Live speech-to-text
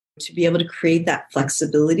to be able to create that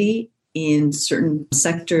flexibility in certain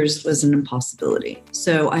sectors was an impossibility.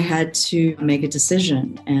 So I had to make a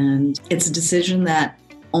decision, and it's a decision that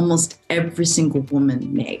almost every single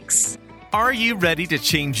woman makes. Are you ready to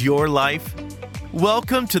change your life?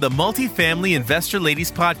 Welcome to the Multifamily Investor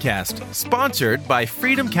Ladies Podcast, sponsored by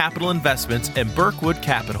Freedom Capital Investments and Berkwood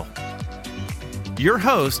Capital. Your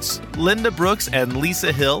hosts, Linda Brooks and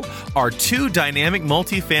Lisa Hill, are two dynamic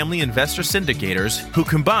multifamily investor syndicators who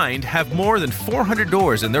combined have more than 400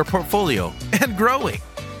 doors in their portfolio and growing.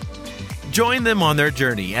 Join them on their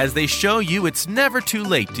journey as they show you it's never too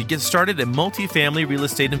late to get started in multifamily real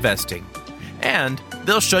estate investing. And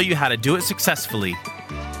they'll show you how to do it successfully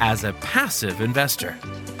as a passive investor.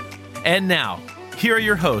 And now, here are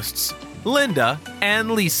your hosts, Linda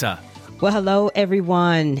and Lisa. Well, hello,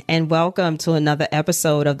 everyone, and welcome to another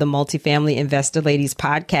episode of the Multifamily Investor Ladies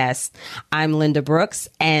Podcast. I'm Linda Brooks,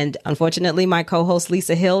 and unfortunately, my co-host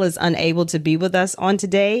Lisa Hill is unable to be with us on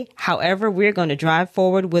today. However, we're going to drive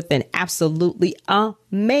forward with an absolutely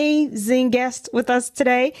amazing guest with us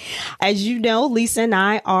today. As you know, Lisa and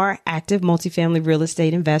I are active multifamily real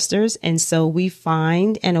estate investors, and so we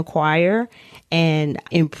find and acquire and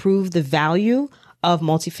improve the value of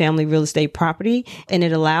multifamily real estate property, and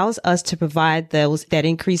it allows us to provide that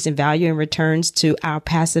increase in value and returns to our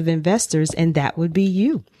passive investors, and that would be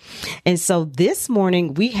you. And so this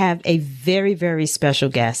morning we have a very, very special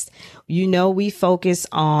guest. You know, we focus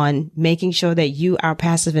on making sure that you, our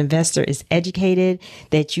passive investor, is educated,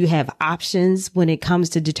 that you have options when it comes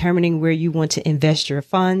to determining where you want to invest your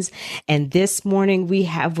funds. And this morning we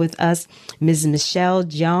have with us Ms. Michelle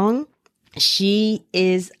Jeong. She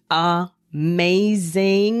is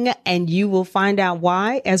amazing, and you will find out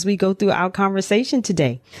why as we go through our conversation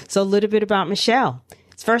today. So a little bit about Michelle.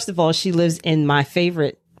 First of all, she lives in my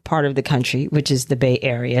favorite part of the country, which is the Bay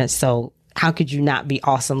Area. So how could you not be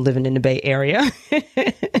awesome living in the Bay Area?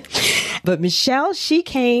 But Michelle, she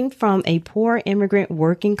came from a poor immigrant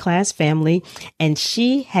working class family, and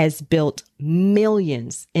she has built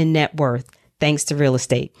millions in net worth thanks to real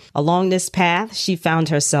estate. Along this path, she found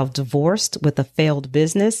herself divorced with a failed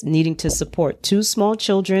business, needing to support two small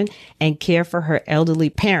children and care for her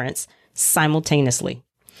elderly parents simultaneously.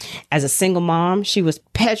 As a single mom, she was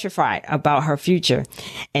petrified about her future,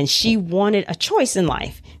 and she wanted a choice in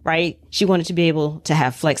life, right? She wanted to be able to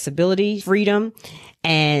have flexibility, freedom,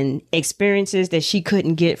 and experiences that she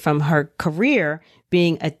couldn't get from her career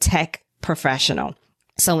being a tech professional.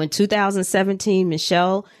 So in 2017,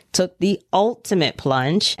 Michelle took the ultimate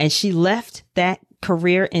plunge, and she left that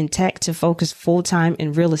career in tech to focus full-time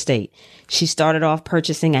in real estate. She started off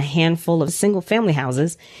purchasing a handful of single-family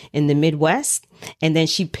houses in the Midwest, and then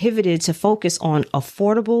she pivoted to focus on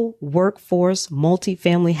affordable workforce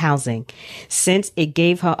multifamily housing, since it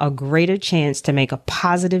gave her a greater chance to make a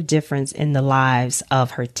positive difference in the lives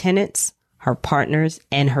of her tenants, her partners,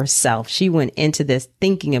 and herself. She went into this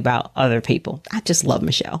thinking about other people. I just love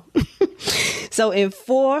Michelle. So in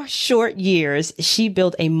 4 short years, she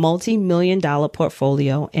built a multi-million-dollar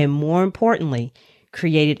portfolio, and more importantly,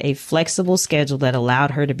 created a flexible schedule that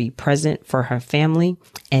allowed her to be present for her family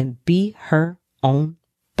and be her own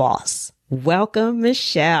boss. Welcome,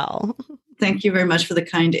 Michelle. Thank you very much for the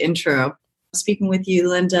kind intro. Speaking with you,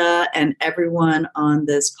 Linda, and everyone on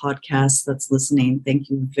this podcast that's listening, thank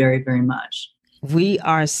you very, very much. We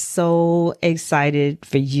are so excited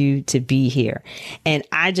for you to be here. And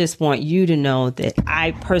I just want you to know that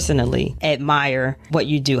I personally admire what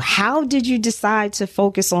you do. How did you decide to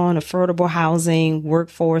focus on affordable housing,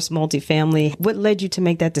 workforce, multifamily? What led you to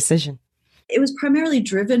make that decision? It was primarily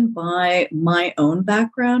driven by my own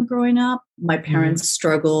background growing up. My parents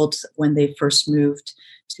struggled when they first moved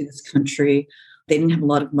to this country. They didn't have a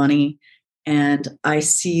lot of money. And I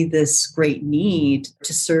see this great need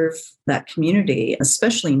to serve that community,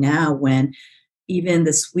 especially now when even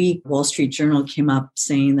this week, Wall Street Journal came up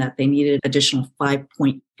saying that they needed additional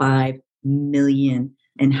 5.5 million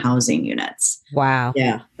in housing units. Wow.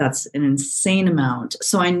 Yeah, that's an insane amount.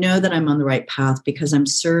 So I know that I'm on the right path because I'm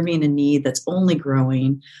serving a need that's only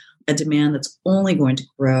growing, a demand that's only going to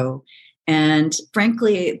grow. And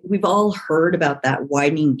frankly, we've all heard about that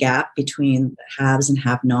widening gap between the haves and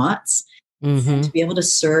have-nots. Mm-hmm. To be able to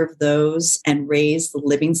serve those and raise the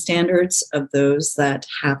living standards of those that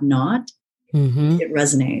have not, it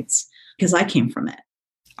resonates because I came from it.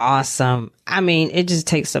 Awesome. I mean, it just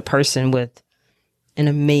takes a person with an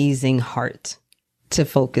amazing heart to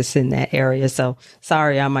focus in that area. So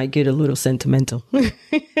sorry, I might get a little sentimental.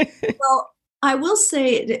 Well, I will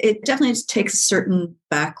say it definitely takes a certain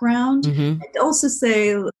background. I'd also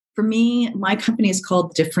say for me, my company is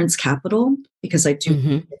called Difference Capital because I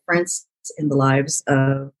do difference in the lives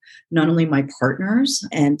of not only my partners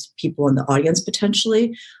and people in the audience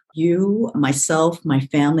potentially, you, myself, my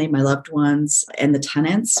family, my loved ones, and the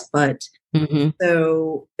tenants. But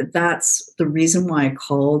so that's the reason why I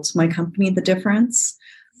called my company The Difference.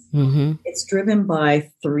 It's driven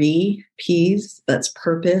by 3 P's. That's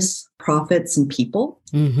purpose, profits, and people.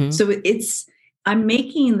 So I'm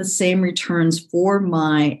making the same returns for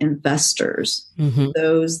my investors,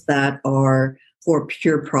 those that are for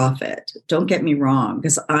pure profit. Don't get me wrong,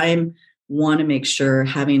 because I want to make sure,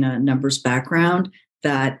 having a numbers background,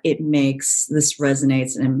 that this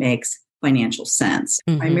resonates and it makes financial sense.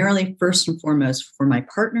 Primarily, first and foremost, for my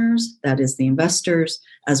partners, that is the investors,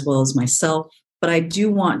 as well as myself. But I do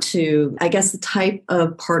want to, I guess the type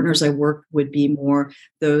of partners I work would be more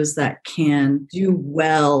those that can do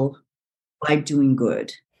well by doing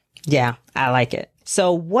good. Yeah, I like it.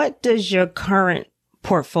 So what does your current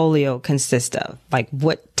portfolio consist of? Like,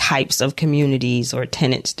 what types of communities or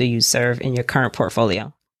tenants do you serve in your current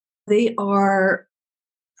portfolio? They are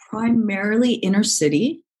primarily inner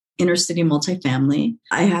city multifamily.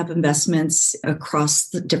 I have investments across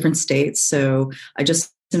the different states. So I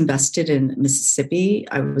just invested in Mississippi.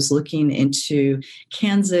 I was looking into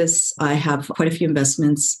Kansas. I have quite a few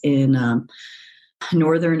investments in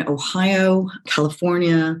Northern Ohio,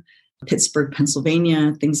 California, Pittsburgh,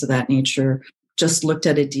 Pennsylvania, things of that nature. Just looked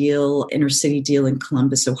at a deal, inner city deal in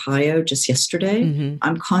Columbus, Ohio, just yesterday.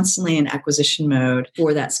 I'm constantly in acquisition mode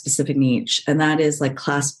for that specific niche. And that is like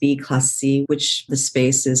Class B, Class C, which the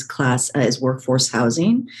space is is workforce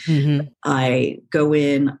housing. I go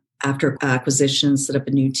in after acquisition, set up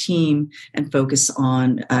a new team and focus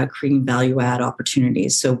on creating value add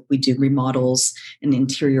opportunities. So we do remodels and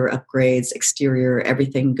interior upgrades, exterior,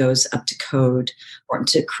 everything goes up to code, or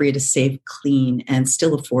to create a safe, clean, and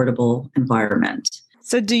still affordable environment.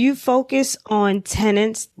 So do you focus on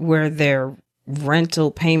tenants where their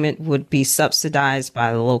rental payment would be subsidized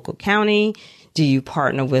by the local county? Do you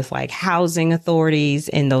partner with like housing authorities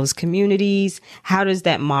in those communities? How does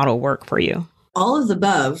that model work for you? All of the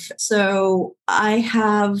above. So I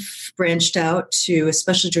have branched out to,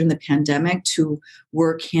 especially during the pandemic, to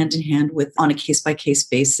work hand in hand on a case-by-case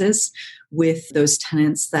basis with those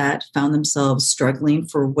tenants that found themselves struggling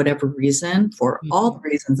for whatever reason, for all the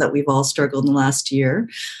reasons that we've all struggled in the last year,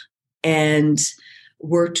 and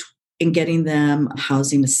worked in getting them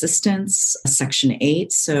housing assistance, Section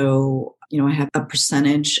 8. So, I have a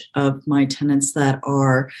percentage of my tenants that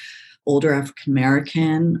are older African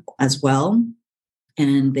American as well,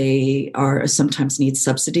 and they are sometimes need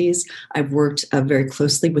subsidies. I've worked very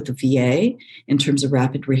closely with the VA in terms of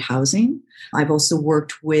rapid rehousing. I've also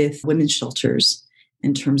worked with women's shelters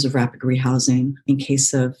in terms of rapid rehousing in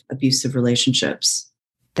case of abusive relationships.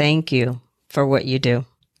 Thank you for what you do.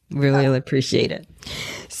 Really appreciate it.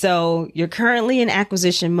 So you're currently in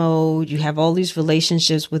acquisition mode. You have all these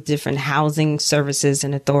relationships with different housing services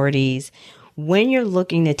and authorities. When you're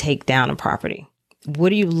looking to take down a property, what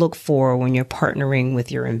do you look for when you're partnering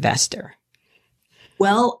with your investor?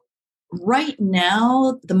 Well, right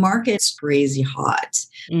now, the market's crazy hot.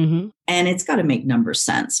 And it's got to make numbers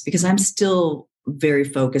sense, because I'm still very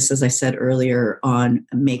focused, as I said earlier, on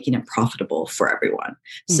making it profitable for everyone.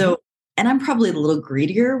 So, and I'm probably a little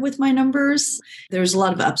greedier with my numbers. There's a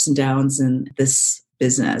lot of ups and downs in this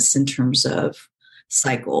business in terms of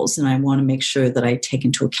cycles, and I want to make sure that I take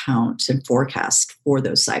into account and forecast for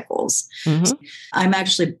those cycles. So I'm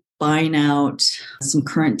actually buying out some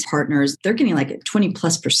current partners. They're getting like a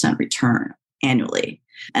 20+% return annually.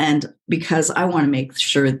 And because I want to make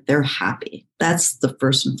sure they're happy. That's the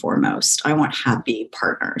first and foremost. I want happy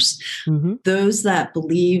partners. Those that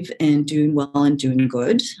believe in doing well and doing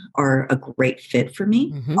good are a great fit for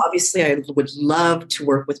me. Obviously, I would love to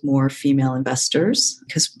work with more female investors,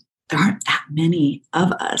 because there aren't that many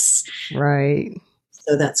of us. Right.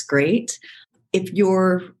 So that's great. If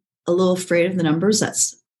you're a little afraid of the numbers,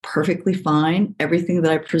 that's perfectly fine. Everything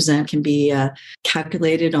that I present can be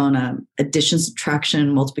calculated on a addition,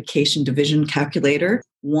 subtraction, multiplication, division calculator.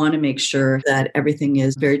 Want to make sure that everything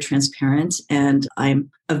is very transparent, and I'm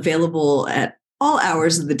available at all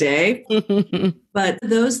hours of the day. But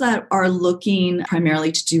those that are looking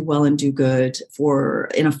primarily to do well and do good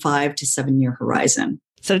in a 5 to 7 year horizon.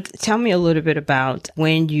 So tell me a little bit about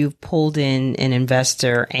when you've pulled in an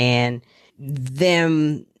investor and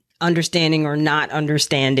them understanding or not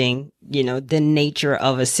understanding, the nature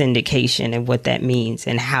of a syndication and what that means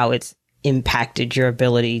and how it's impacted your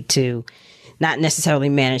ability to not necessarily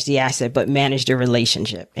manage the asset, but manage the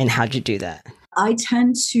relationship. And how'd you do that? I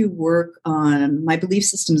tend to work on my belief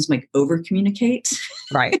systems, like over communicate,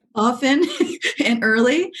 right? Often and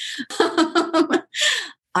early.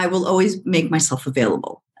 I will always make myself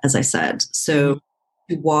available, as I said. So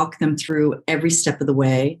to walk them through every step of the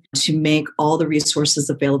way, to make all the resources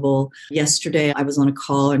available. Yesterday, I was on a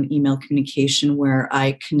call and email communication where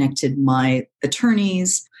I connected my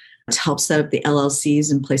attorneys to help set up the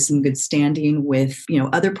LLCs and place some good standing with,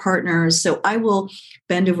 other partners. So I will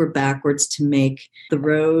bend over backwards to make the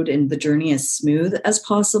road and the journey as smooth as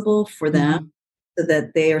possible for them so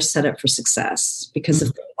that they are set up for success. Because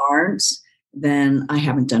if they aren't, then I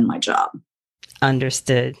haven't done my job.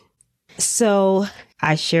 Understood. So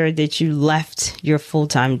I shared that you left your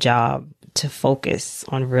full-time job to focus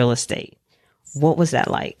on real estate. What was that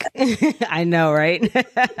like? I know, right?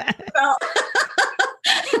 Well,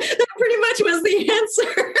 that pretty much was the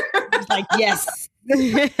answer. Like, yes.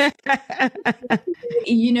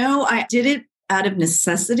 I did it out of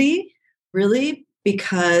necessity, really,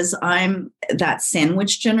 because I'm that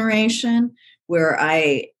sandwich generation where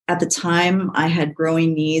at the time, I had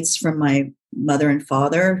growing needs from my mother and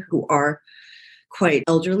father who are quite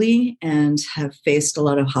elderly and have faced a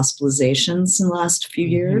lot of hospitalizations in the last few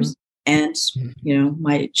years, and,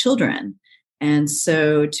 my children. And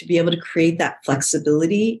so to be able to create that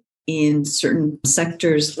flexibility in certain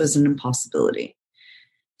sectors was an impossibility.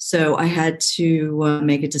 So I had to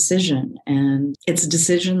make a decision, and it's a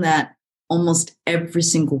decision that almost every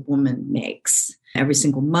single woman makes, every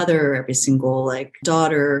single mother, every single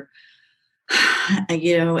daughter.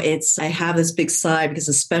 I have this big sigh because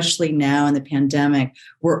especially now in the pandemic,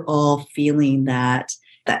 we're all feeling that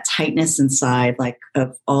tightness inside,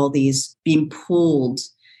 of all these being pulled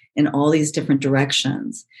in all these different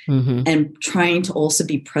directions and trying to also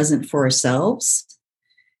be present for ourselves.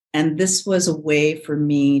 And this was a way for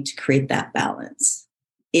me to create that balance.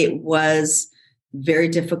 It was very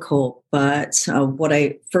difficult, but what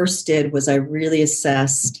I first did was I really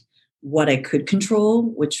assessed what I could control,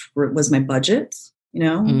 which was my budget, took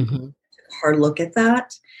a hard look at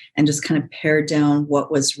that and just kind of pared down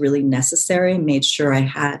what was really necessary, made sure I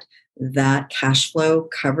had that cash flow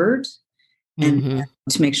covered and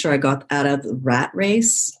to make sure I got out of the rat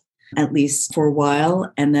race, at least for a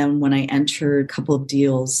while. And then when I entered a couple of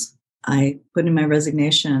deals, I put in my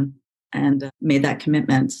resignation and made that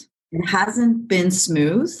commitment. It hasn't been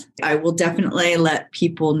smooth. I will definitely let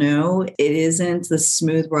people know it isn't the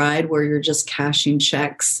smooth ride where you're just cashing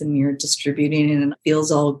checks and you're distributing and it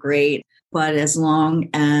feels all great. But as long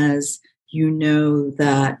as you know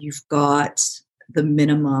that you've got the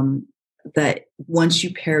minimum, that once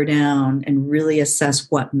you pare down and really assess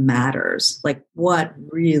what matters, what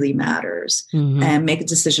really matters, and make a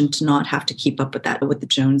decision to not have to keep up with that, with the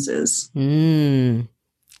Joneses.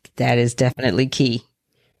 That is definitely key.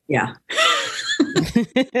 Yeah.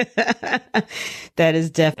 That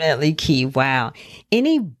is definitely key. Wow.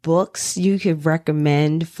 Any books you could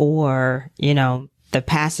recommend for, the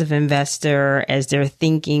passive investor as they're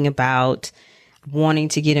thinking about wanting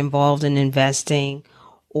to get involved in investing,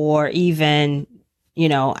 or even,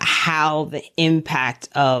 how the impact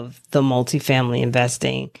of the multifamily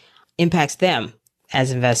investing impacts them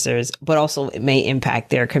as investors, but also it may impact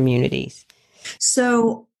their communities?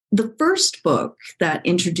 So the first book that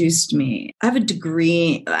introduced me, I have a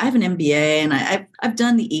degree, I have an MBA, and I've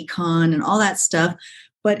done the econ and all that stuff.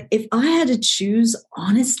 But if I had to choose,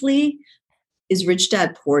 honestly, is Rich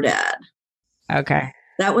Dad, Poor Dad. Okay.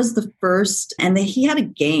 That was the first. And he had a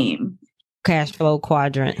game. Cash Flow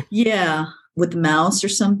Quadrant. Yeah. With mouse or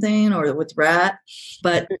something, or with rat.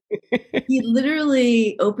 But he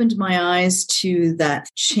literally opened my eyes to that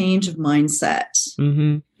change of mindset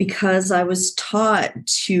because I was taught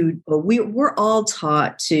we're all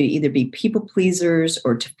taught to either be people pleasers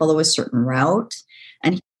or to follow a certain route.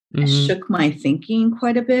 And he shook my thinking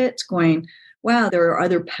quite a bit, going, wow, there are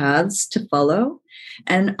other paths to follow.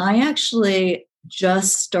 And I actually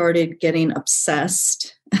just started getting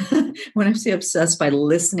obsessed. When I say obsessed, by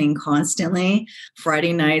listening constantly,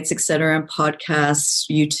 Friday nights, etc., podcasts,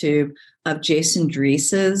 YouTube, of Jason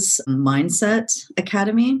Drees's Mindset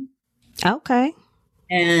Academy. Okay.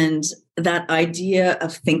 And that idea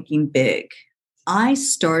of thinking big. I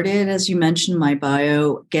started, as you mentioned, my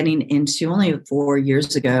bio, getting into, only 4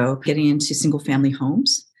 years ago, getting into single family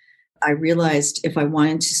homes. I realized if I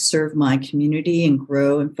wanted to serve my community and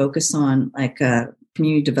grow and focus on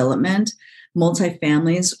community development,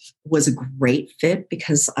 multifamilies was a great fit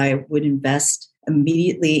because I would invest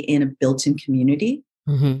immediately in a built-in community.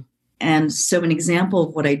 And so an example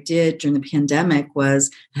of what I did during the pandemic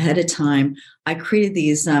was, ahead of time, I created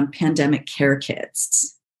these pandemic care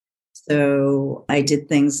kits. So I did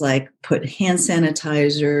things like put hand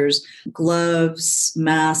sanitizers, gloves,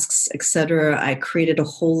 masks, etc. I created a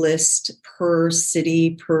whole list per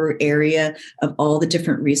city, per area of all the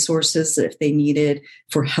different resources that if they needed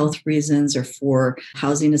for health reasons or for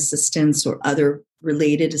housing assistance or other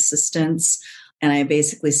related assistance. And I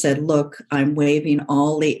basically said, look, I'm waiving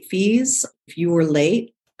all late fees. If you were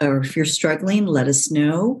late or if you're struggling, let us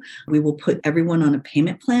know. We will put everyone on a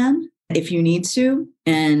payment plan if you need to.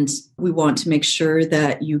 And we want to make sure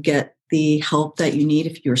that you get the help that you need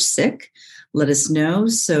if you're sick. Let us know.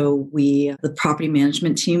 So the property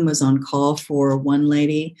management team was on call for one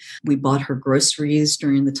lady. We bought her groceries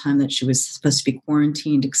during the time that she was supposed to be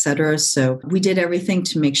quarantined, et cetera. So we did everything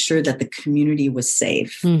to make sure that the community was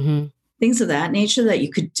safe. Mm-hmm. Things of that nature that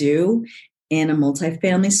you could do in a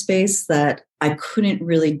multifamily space that I couldn't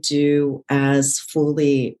really do as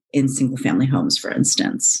fully in single family homes, for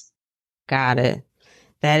instance. Got it.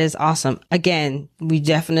 That is awesome. Again, we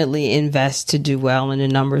definitely invest to do well and the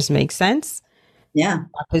numbers make sense. Yeah.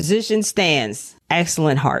 My position stands.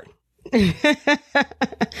 Excellent heart.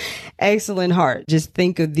 Excellent heart. Just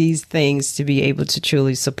think of these things to be able to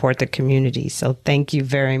truly support the community. So thank you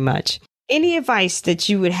very much. Any advice that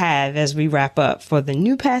you would have as we wrap up for the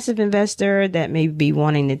new passive investor that may be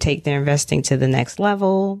wanting to take their investing to the next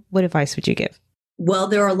level? What advice would you give? Well,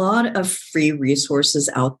 there are a lot of free resources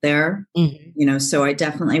out there, so I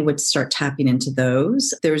definitely would start tapping into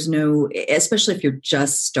those. There's especially if you're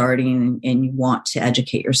just starting and you want to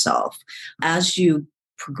educate yourself. As you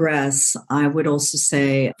progress, I would also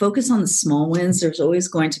say focus on the small wins. There's always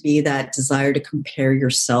going to be that desire to compare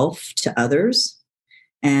yourself to others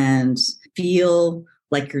and feel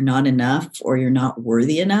like you're not enough or you're not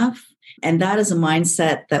worthy enough. And that is a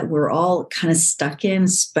mindset that we're all kind of stuck in,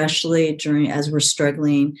 especially as we're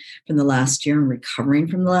struggling from the last year and recovering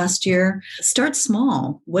from the last year. Start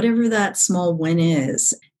small, whatever that small win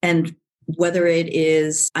is. And whether it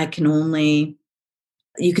is,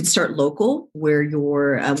 you could start local where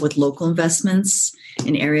you're with local investments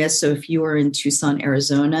in areas. So if you are in Tucson,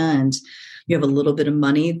 Arizona, and you have a little bit of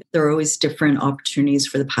money, there are always different opportunities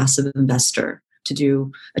for the passive investor to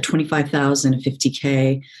do a $25,000, a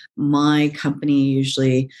 $50K. My company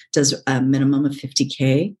usually does a minimum of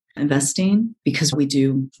 $50K investing because we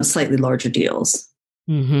do slightly larger deals.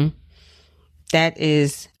 Mm-hmm. That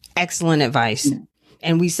is excellent advice. Yeah.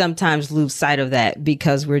 And we sometimes lose sight of that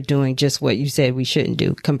because we're doing just what you said we shouldn't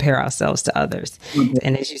do, compare ourselves to others. Mm-hmm.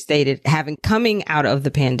 And as you stated, coming out of the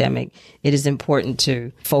pandemic, it is important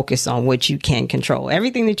to focus on what you can control.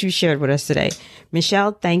 Everything that you shared with us today.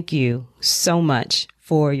 Michelle, thank you so much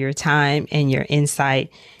for your time and your insight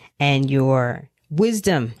and your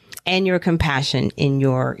wisdom and your compassion in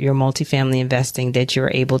your multifamily investing that you're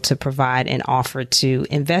able to provide and offer to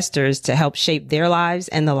investors to help shape their lives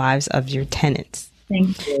and the lives of your tenants.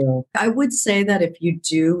 Thank you. I would say that if you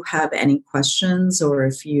do have any questions or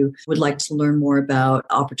if you would like to learn more about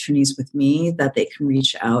opportunities with me, that they can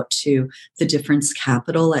reach out to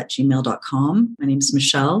thedifferencecapital@gmail.com. My name is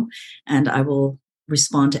Michelle, and I will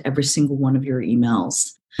respond to every single one of your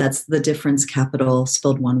emails. That's The Difference Capital,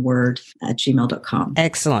 spelled one word, @gmail.com.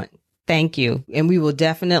 Excellent. Thank you. And we will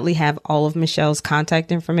definitely have all of Michelle's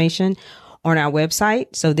contact information on our website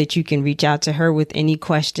so that you can reach out to her with any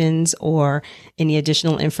questions or any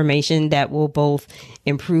additional information that will both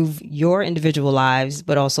improve your individual lives,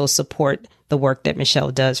 but also support the work that Michelle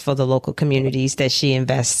does for the local communities that she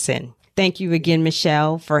invests in. Thank you again,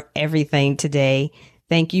 Michelle, for everything today.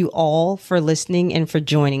 Thank you all for listening and for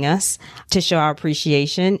joining us. To show our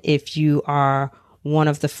appreciation, if you are one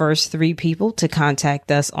of the first 3 people to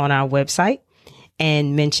contact us on our website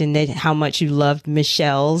and mention that how much you loved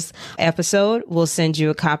Michelle's episode, we'll send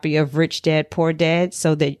you a copy of Rich Dad, Poor Dad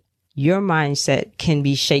so that your mindset can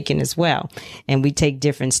be shaken as well. And we take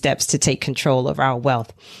different steps to take control of our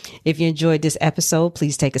wealth. If you enjoyed this episode,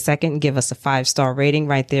 please take a second and give us a 5-star rating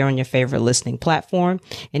right there on your favorite listening platform.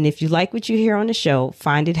 And if you like what you hear on the show,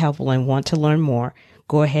 find it helpful and want to learn more,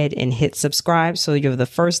 go ahead and hit subscribe so you're the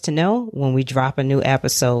first to know when we drop a new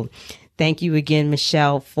episode. Thank you again,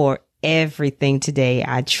 Michelle, for everything today.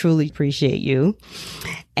 I truly appreciate you.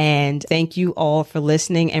 And thank you all for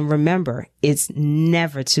listening. And remember, it's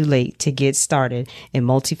never too late to get started in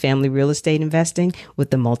multifamily real estate investing with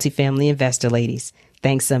the Multifamily Investor Ladies.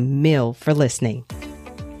 Thanks a mil for listening.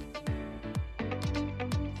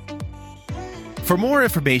 For more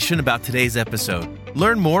information about today's episode,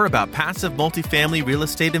 learn more about passive multifamily real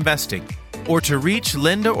estate investing, or to reach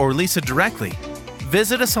Linda or Lisa directly,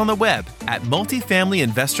 visit us on the web at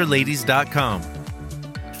multifamilyinvestorladies.com.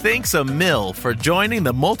 Thanks a mill for joining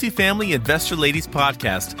the Multifamily Investor Ladies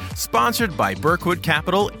podcast, sponsored by Berkwood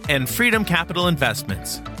Capital and Freedom Capital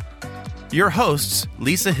Investments. Your hosts,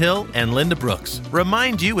 Lisa Hill and Linda Brooks,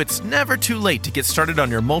 remind you it's never too late to get started on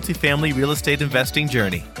your multifamily real estate investing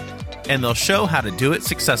journey. And they'll show how to do it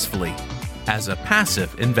successfully as a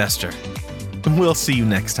passive investor. We'll see you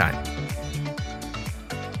next time.